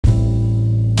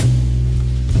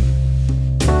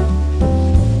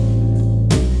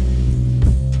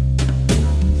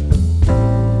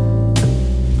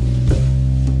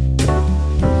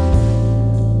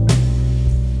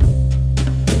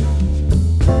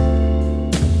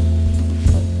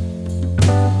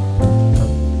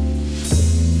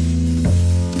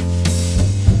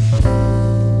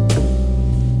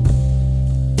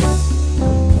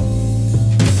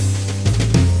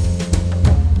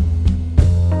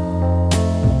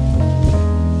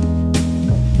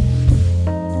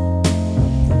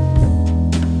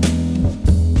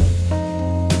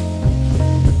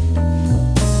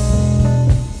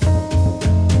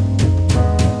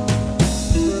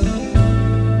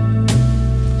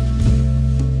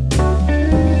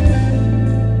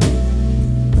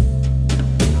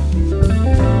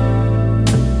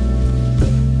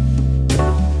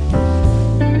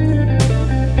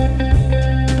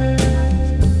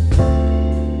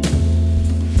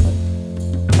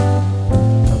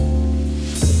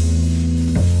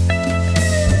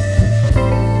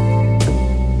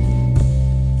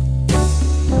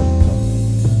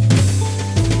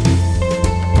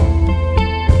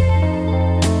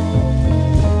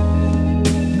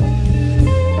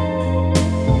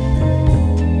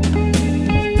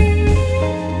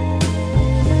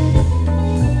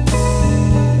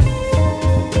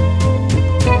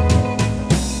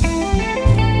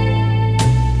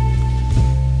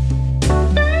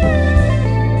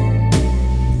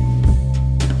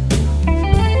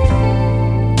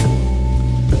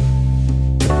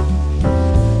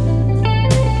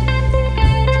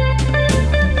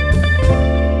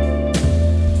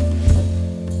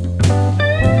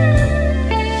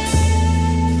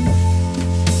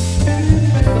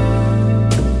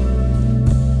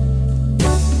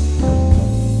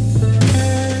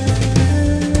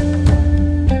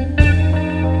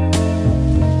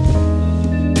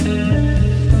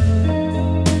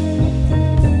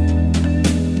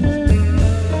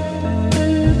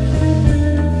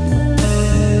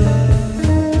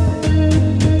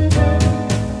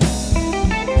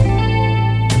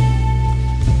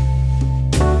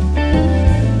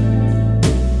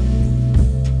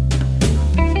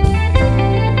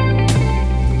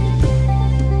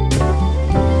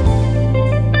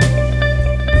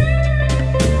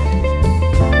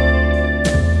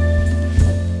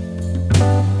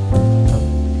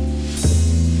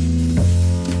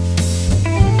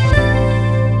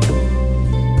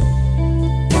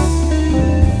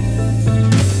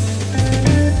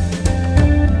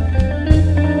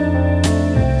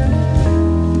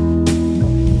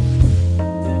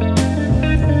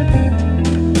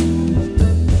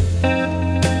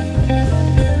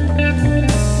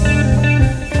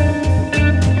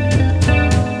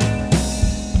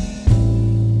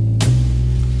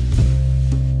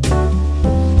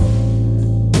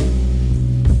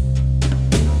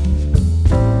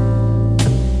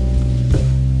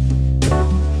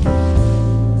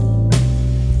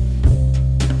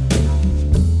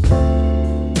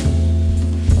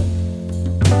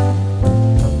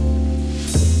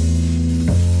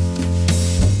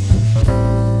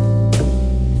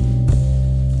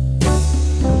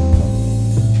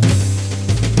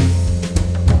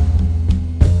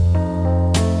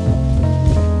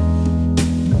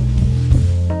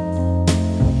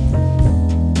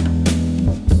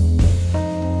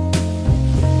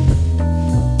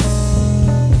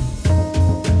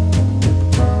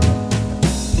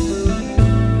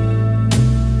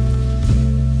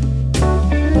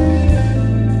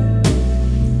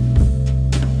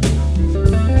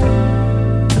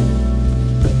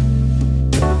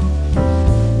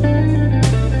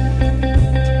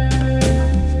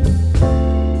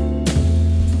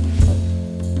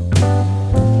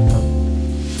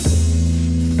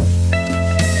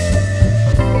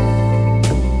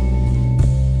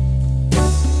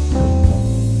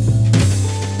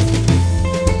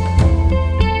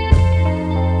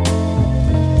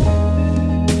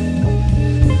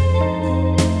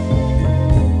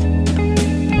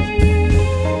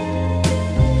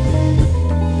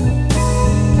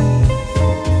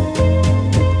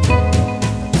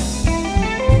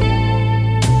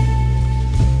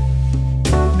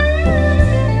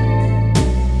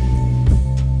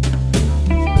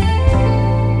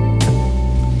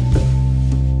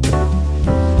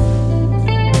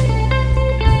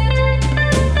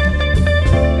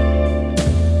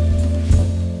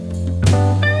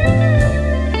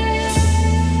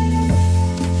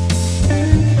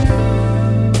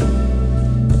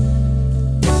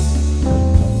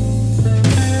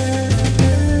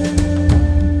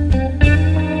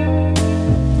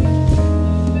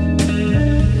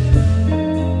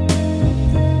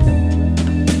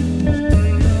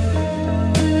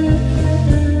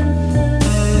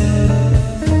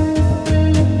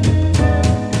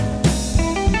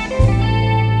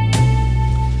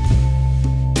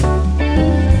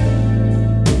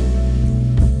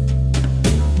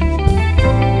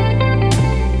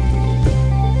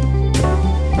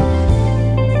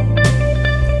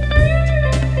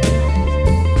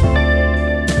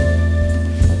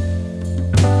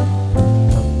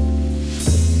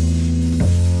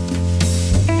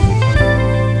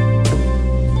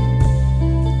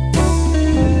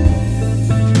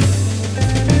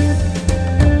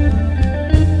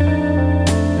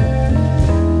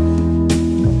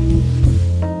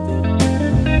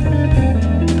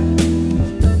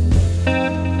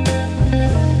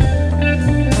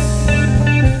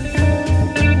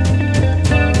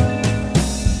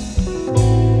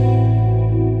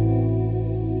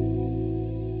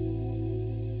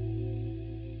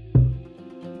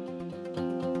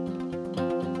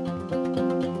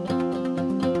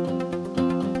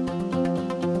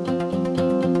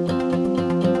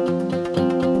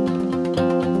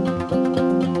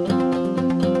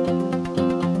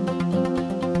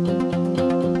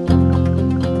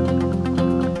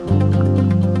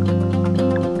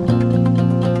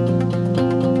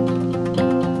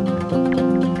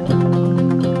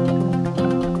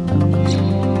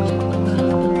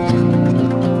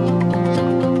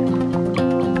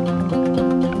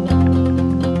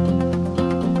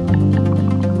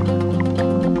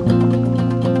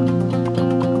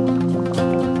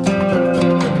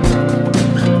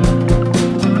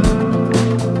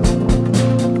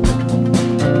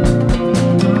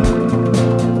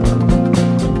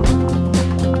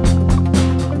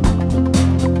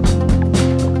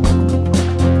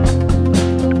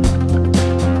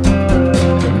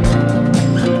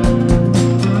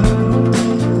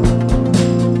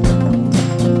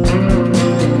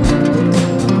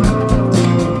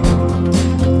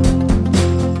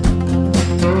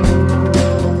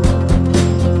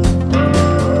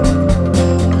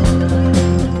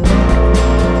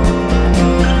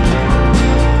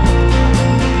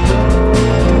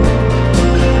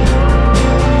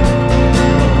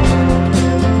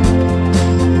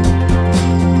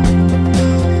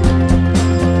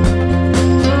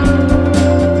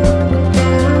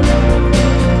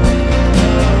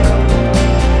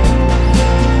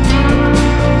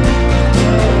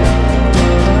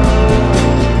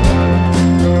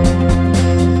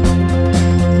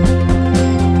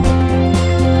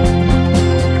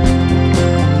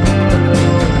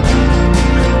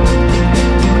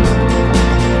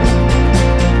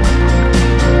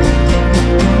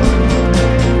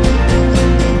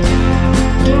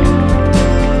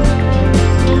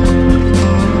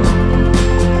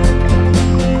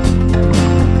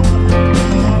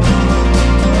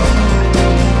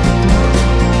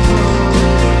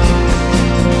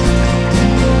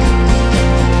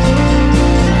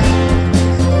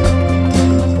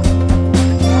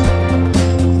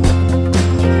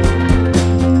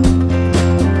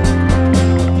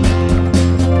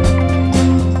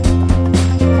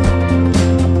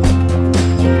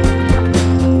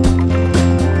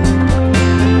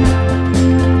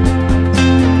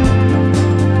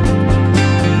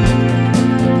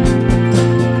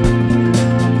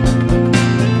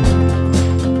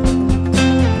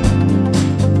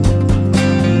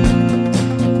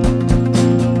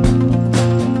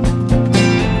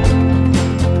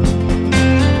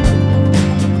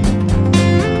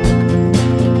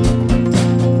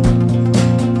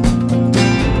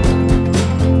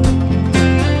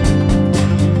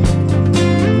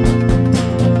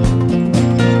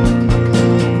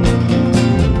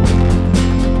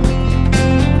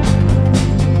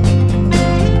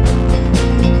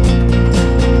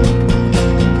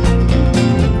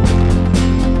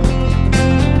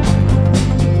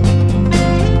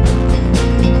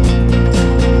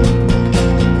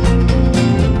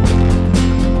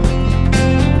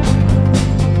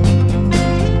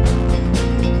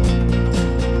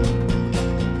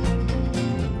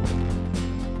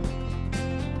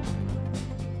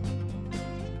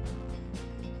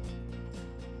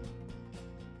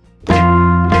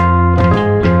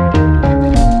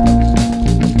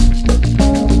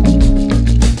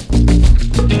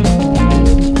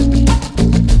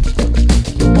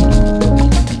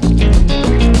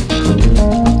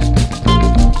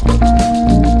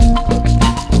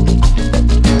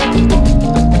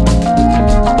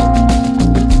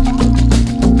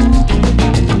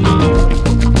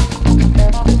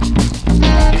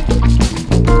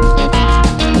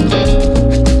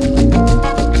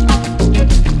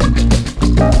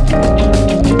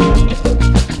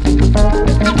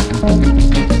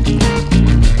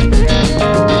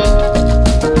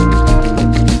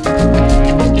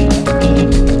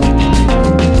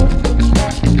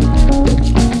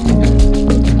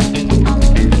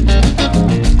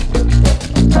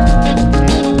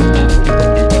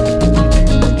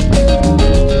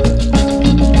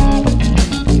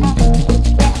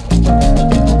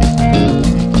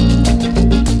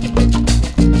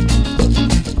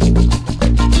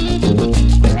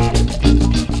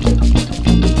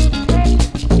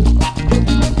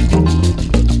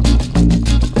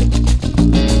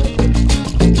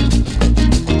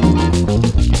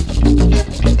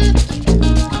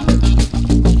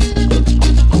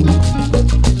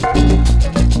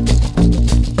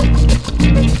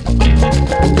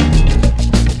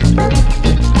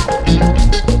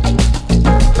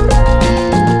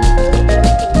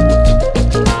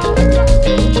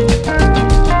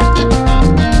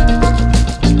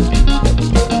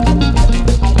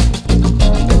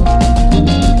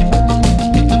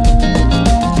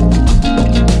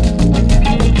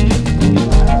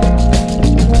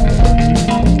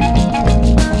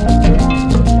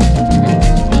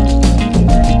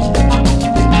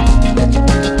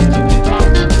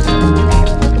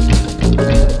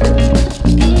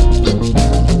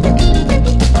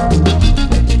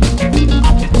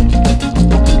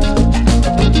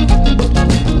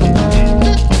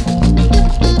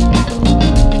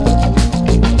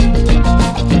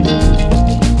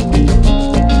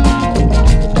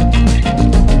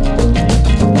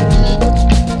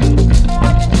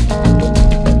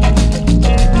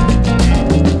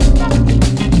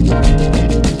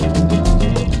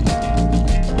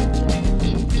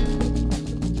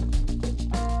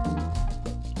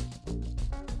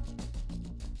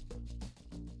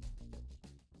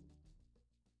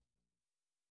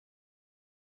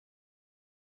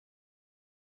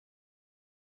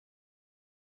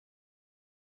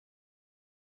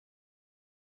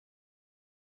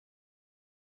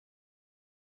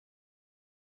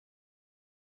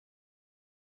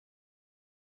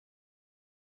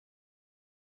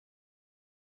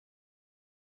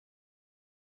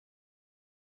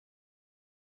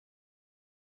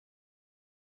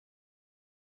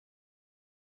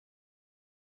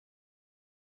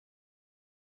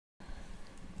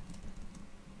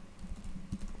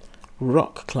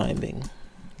Rock climbing.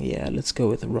 Yeah, let's go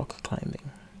with rock climbing.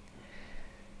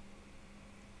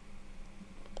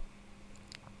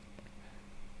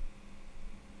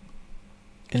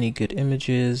 Any good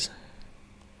images?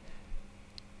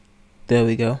 There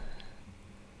we go.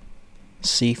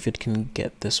 See if it can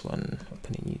get this one.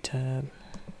 Open a new tab.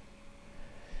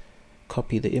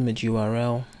 Copy the image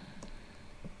URL.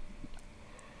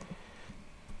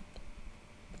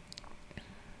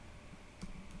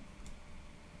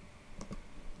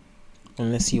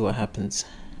 And let's see what happens.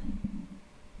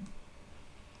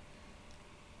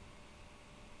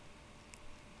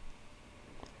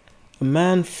 A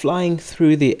man flying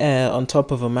through the air on top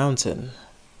of a mountain.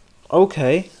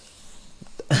 Okay.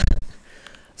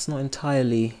 It's not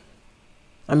entirely,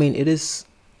 I mean, it is,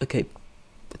 okay,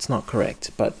 it's not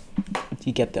correct, but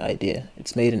you get the idea.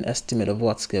 It's made an estimate of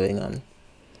what's going on.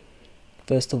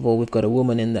 First of all, we've got a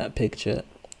woman in that picture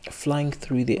flying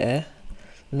through the air.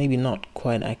 Maybe not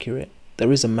quite accurate.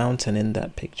 There is a mountain in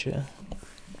that picture.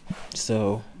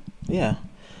 So, yeah.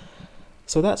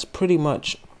 So that's pretty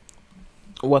much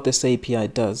what this API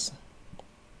does.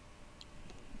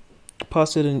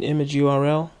 Pass it an image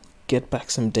URL, get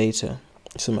back some data,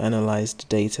 some analyzed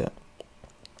data.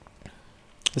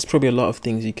 There's probably a lot of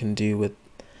things you can do with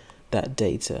that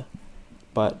data,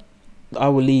 but I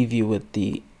will leave you with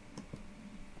the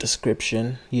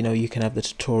description. You know, you can have the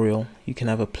tutorial, you can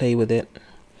have a play with it,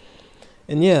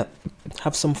 and yeah,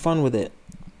 have some fun with it.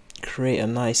 Create a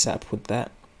nice app with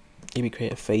that. Maybe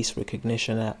create a face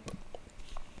recognition app.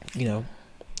 You know,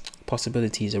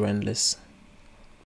 possibilities are endless.